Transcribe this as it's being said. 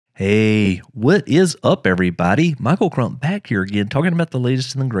Hey, what is up, everybody? Michael Crump back here again, talking about the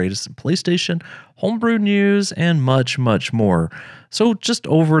latest and the greatest in PlayStation, homebrew news, and much, much more. So, just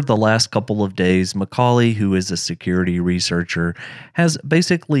over the last couple of days, Macaulay, who is a security researcher, has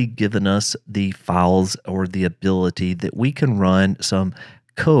basically given us the files or the ability that we can run some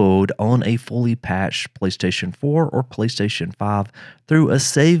code on a fully patched PlayStation 4 or PlayStation 5 through a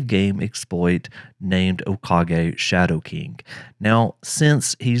save game exploit named Okage Shadow King. Now,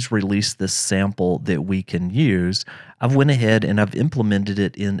 since he's released this sample that we can use, I've went ahead and I've implemented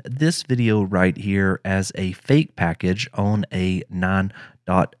it in this video right here as a fake package on a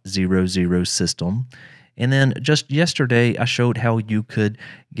 9.00 system. And then just yesterday, I showed how you could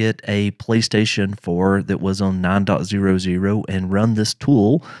get a PlayStation 4 that was on 9.00 and run this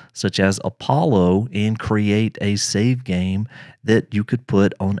tool, such as Apollo, and create a save game that you could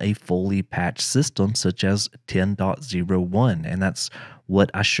put on a fully patched system, such as 10.01. And that's what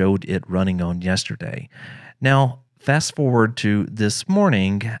I showed it running on yesterday. Now, fast forward to this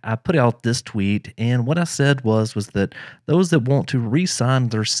morning, I put out this tweet, and what I said was that those that want to re-sign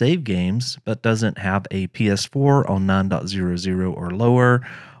their save games but doesn't have a PS4 on 9.00 or lower,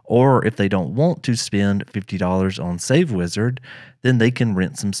 or if they don't want to spend $50 on Save Wizard, then they can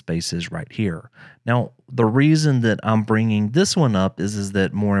rent some spaces right here. Now, the reason that I'm bringing this one up is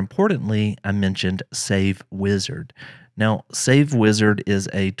that more importantly, I mentioned Save Wizard. Now, Save Wizard is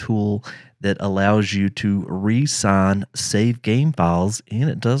a tool that allows you to re-sign save game files, and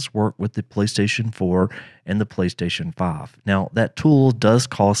it does work with the PlayStation 4 and the PlayStation 5. Now, that tool does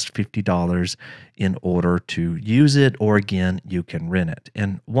cost $50 in order to use it, or again, you can rent it.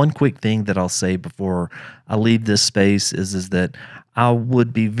 And one quick thing that I'll say before I leave this space is that I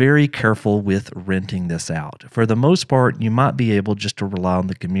would be very careful with renting this out. For the most part, you might be able just to rely on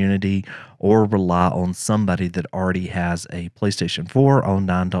the community or rely on somebody that already has a PlayStation 4 on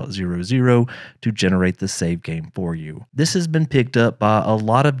 9.00 to generate the save game for you. This has been picked up by a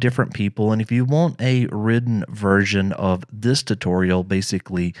lot of different people, and if you want a written version of this tutorial,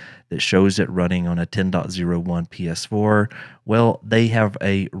 basically that shows it running on a 10.01 PS4, well, they have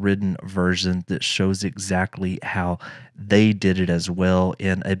a written version that shows exactly how they did it as well,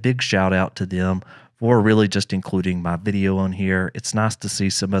 and a big shout out to them for really just including my video on here. It's nice to see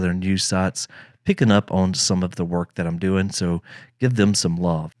some other news sites picking up on some of the work that I'm doing, so give them some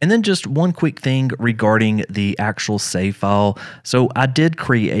love. And then just one quick thing regarding the actual save file. So I did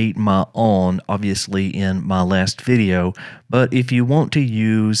create my own, obviously, in my last video, but if you want to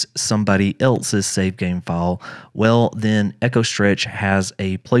use somebody else's save game file, well, then EchoStretch has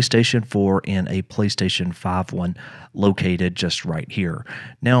a PlayStation 4 and a PlayStation 5 one located just right here.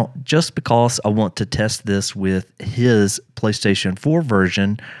 Now, just because I want to test this with his PlayStation 4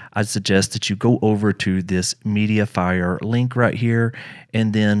 version, I'd suggest that you go over to this MediaFire link right here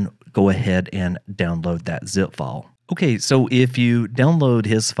and then go ahead and download that zip file. Okay, so if you download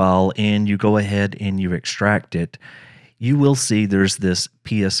his file and you go ahead and you extract it, you will see there's this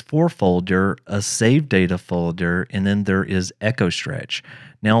PS4 folder, a save data folder, and then there is EchoStretch.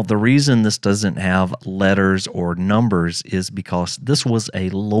 Now, the reason this doesn't have letters or numbers is because this was a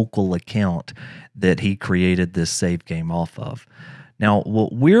local account that he created this save game off of. Now,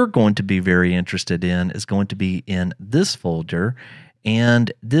 what we're going to be very interested in is going to be in this folder,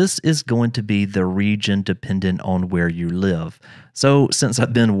 and this is going to be the region dependent on where you live. So since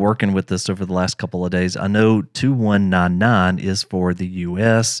I've been working with this over the last couple of days, I know 2199 is for the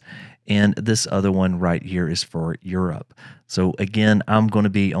US, and this other one right here is for Europe. So again, I'm going to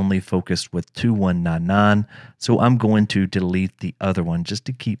be only focused with 2199, so I'm going to delete the other one just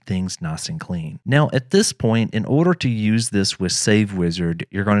to keep things nice and clean. Now at this point, in order to use this with Save Wizard,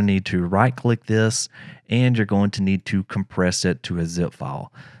 you're going to need to right click this and you're going to need to compress it to a zip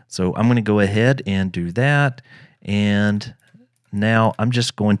file. So I'm going to go ahead and do that, and now I'm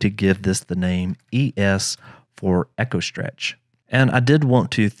just going to give this the name ES for EchoStretch. And I did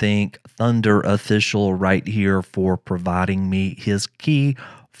want to thank Thunder Official right here for providing me his key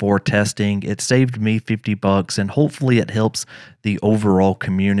for testing. It saved me $50, and hopefully it helps the overall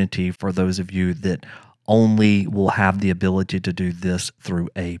community for those of you that only will have the ability to do this through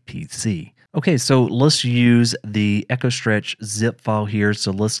a PC. Okay, so let's use the EchoStretch zip file here.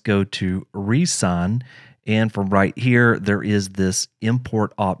 So let's go to Resign, and from right here, there is this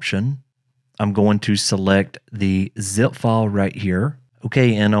import option. I'm going to select the zip file right here.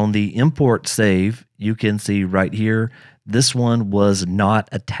 Okay, and on the import save, you can see right here, this one was not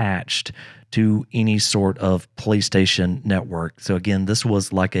attached to any sort of PlayStation network. So again, this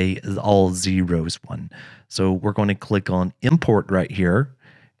was like a all zeros one. So we're going to click on import right here,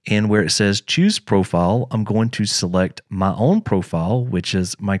 And where it says choose profile, I'm going to select my own profile, which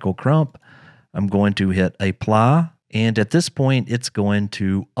is Michael Crump. I'm going to hit apply. And at this point, it's going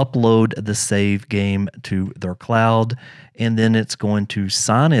to upload the save game to their cloud. And then it's going to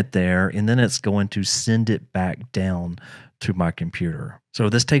sign it there. And then it's going to send it back down to my computer. So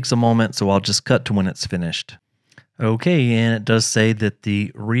this takes a moment. So I'll just cut to when it's finished. Okay. And it does say that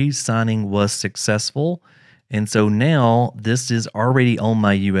the re-signing was successful. And so now this is already on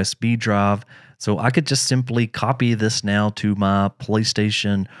my USB drive. So I could just simply copy this now to my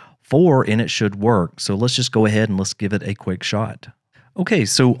PlayStation 4 and it should work. So let's just go ahead and let's give it a quick shot. Okay,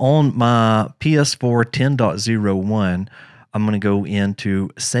 so on my PS4 10.01, I'm going to go into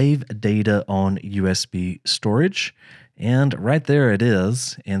save data on USB storage. And right there it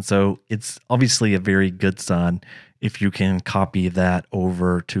is. And so it's obviously a very good sign if you can copy that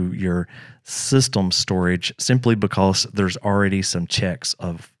over to your system storage simply because there's already some checks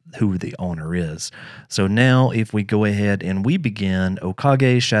of who the owner is. So now if we go ahead and we begin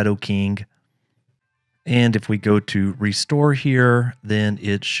Okage Shadow King, and if we go to restore here, then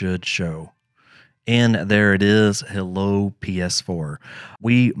it should show. And there it is. Hello, PS4.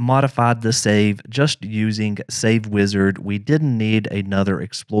 We modified the save just using Save Wizard. We didn't need another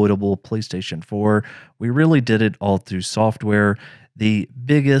exploitable PlayStation 4. We really did it all through software. The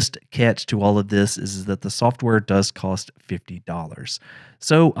biggest catch to all of this is that the software does cost $50.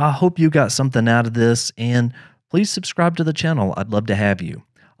 So I hope you got something out of this, and please subscribe to the channel. I'd love to have you.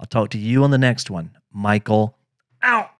 I'll talk to you on the next one. Michael, out.